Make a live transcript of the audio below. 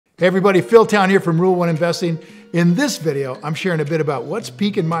Hey everybody, Phil Town here from Rule 1 Investing. In this video, I'm sharing a bit about what's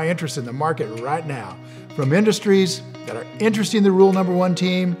piquing my interest in the market right now. From industries that are interesting the Rule Number 1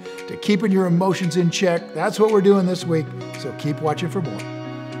 team to keeping your emotions in check. That's what we're doing this week, so keep watching for more.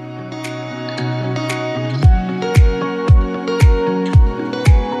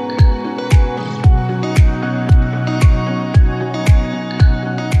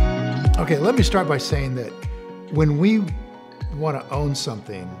 Okay, let me start by saying that when we want to own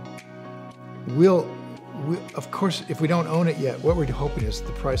something, we'll of course, if we don't own it yet, what we're hoping is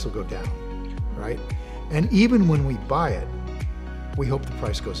the price will go down, right? And even when we buy it, we hope the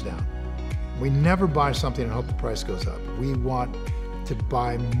price goes down. We never buy something and hope the price goes up. We want to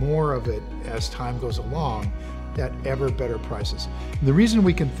buy more of it as time goes along at ever better prices. And the reason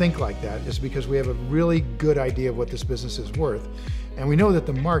we can think like that is because we have a really good idea of what this business is worth. And we know that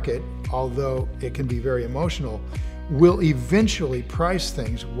the market, although it can be very emotional, will eventually price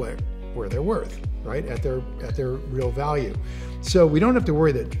things where they're worth, right? At their real value. So we don't have to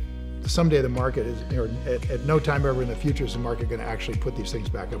worry that someday the market is, or at no time ever in the future is the market going to actually put these things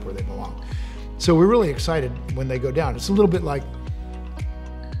back up where they belong. So we're really excited when they go down. It's a little bit like,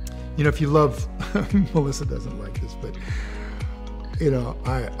 you know, if you love, Melissa doesn't like this, but you know,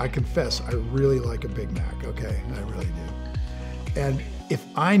 I confess, I really like a Big Mac, okay? I really do. And if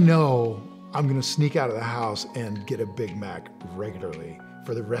I know I'm gonna sneak out of the house and get a Big Mac regularly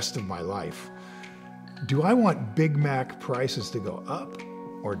for the rest of my life, do I want Big Mac prices to go up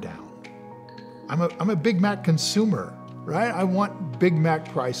or down? I'm a Big Mac consumer, right? I want Big Mac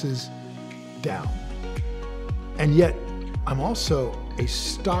prices down. And yet, I'm also a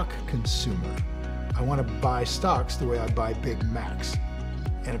stock consumer. I want to buy stocks the way I buy Big Macs.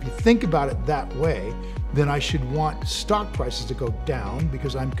 And if you think about it that way, then I should want stock prices to go down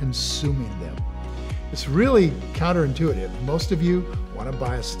because I'm consuming them. It's really counterintuitive. Most of you want to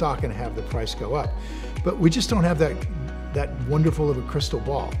buy a stock and have the price go up, but we just don't have that wonderful of a crystal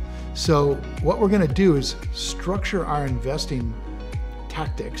ball. So what we're going to do is structure our investing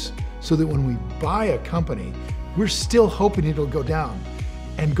tactics so that when we buy a company, we're still hoping it'll go down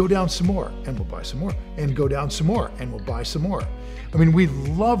and go down some more, and we'll buy some more, and go down some more, and we'll buy some more. I mean, we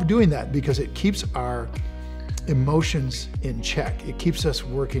love doing that because it keeps our emotions in check. It keeps us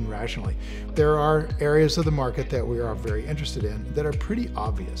working rationally. There are areas of the market that we are very interested in that are pretty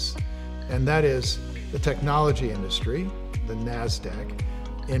obvious, and that is the technology industry, the NASDAQ,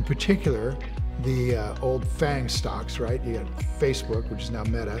 in particular, the old FANG stocks, right? You got Facebook, which is now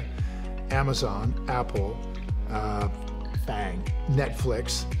Meta, Amazon, Apple, FANG,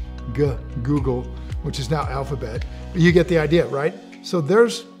 Netflix, Google, which is now Alphabet. You get the idea, right? So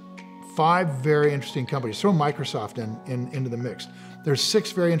there's 5 very interesting companies. Throw Microsoft into the mix. There's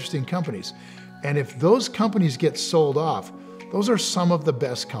 6 very interesting companies. And if those companies get sold off, those are some of the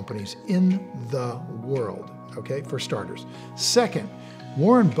best companies in the world, okay, for starters. Second,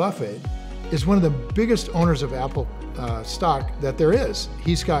 Warren Buffett is one of the biggest owners of Apple stock that there is.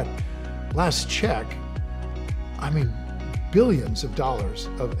 He's got, last check, I mean, billions of dollars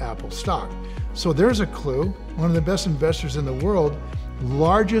of Apple stock. So there's a clue. One of the best investors in the world,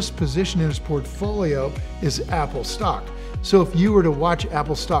 largest position in his portfolio is Apple stock. So if you were to watch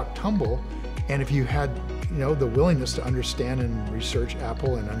Apple stock tumble, and if you had, you know, the willingness to understand and research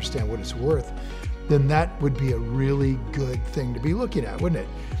Apple and understand what it's worth, then that would be a really good thing to be looking at, wouldn't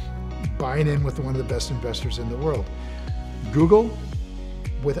it? Buying in with one of the best investors in the world. Google,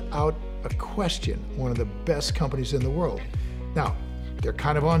 without a question, one of the best companies in the world. Now, they're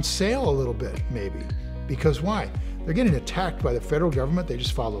kind of on sale a little bit, maybe. Because why? They're getting attacked by the federal government. They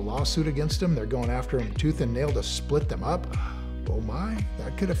just filed a lawsuit against them. They're going after them tooth and nail to split them up. Oh my,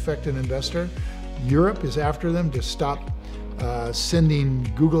 that could affect an investor. Europe is after them to stop sending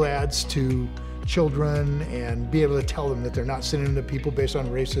Google ads to children and be able to tell them that they're not sending them to people based on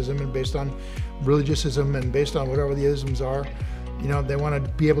racism and based on religiousism and based on whatever the isms are. You know, they want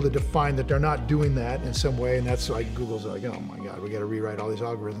to be able to define that they're not doing that in some way, and that's like Google's like, oh my God, we got to rewrite all these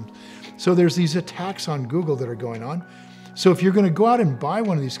algorithms. So there's these attacks on Google that are going on. So if you're going to go out and buy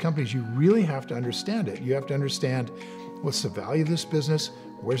one of these companies, you really have to understand it. You have to understand what's the value of this business,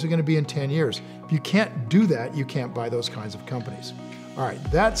 where's it going to be in 10 years. If you can't do that, you can't buy those kinds of companies. All right,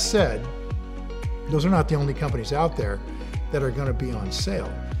 that said, those are not the only companies out there that are going to be on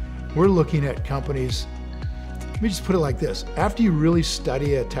sale. We're looking at companies. Let me just put it like this. After you really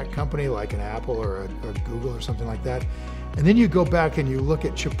study a tech company like an Apple or a Google or something like that, and then you go back and you look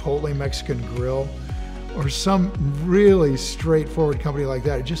at Chipotle Mexican Grill or some really straightforward company like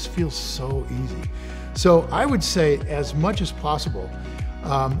that, it just feels so easy. So I would say as much as possible,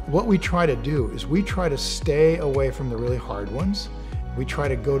 what we try to do is we try to stay away from the really hard ones We try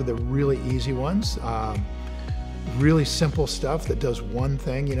to go to the really easy ones, really simple stuff that does one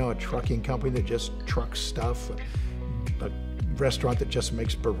thing, you know, a trucking company that just trucks stuff, a restaurant that just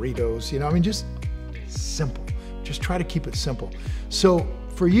makes burritos, you know, I mean, just simple. Just try to keep it simple. So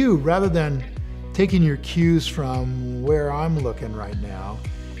for you, rather than taking your cues from where I'm looking right now,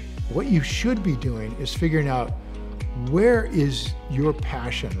 what you should be doing is figuring out, where is your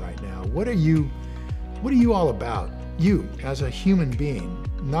passion right now? What are you all about? You as a human being,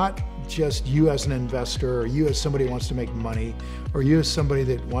 not just you as an investor, or you as somebody who wants to make money, or you as somebody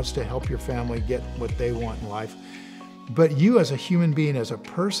that wants to help your family get what they want in life. But you as a human being, as a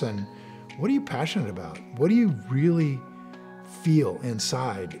person, what are you passionate about? What do you really feel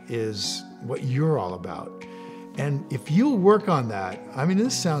inside is what you're all about? And if you'll work on that, I mean,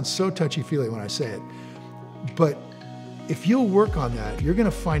 this sounds so touchy-feely when I say it, but if you'll work on that, you're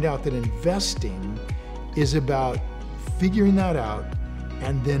gonna find out that investing is about figuring that out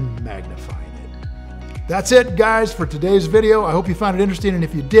and then magnifying it. That's it, guys, for today's video. I hope you found it interesting, and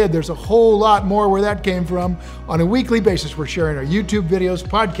if you did, there's a whole lot more where that came from. On a weekly basis, we're sharing our YouTube videos,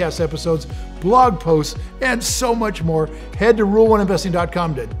 podcast episodes, blog posts, and so much more. Head to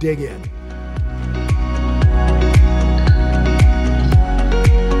rule1investing.com to dig in.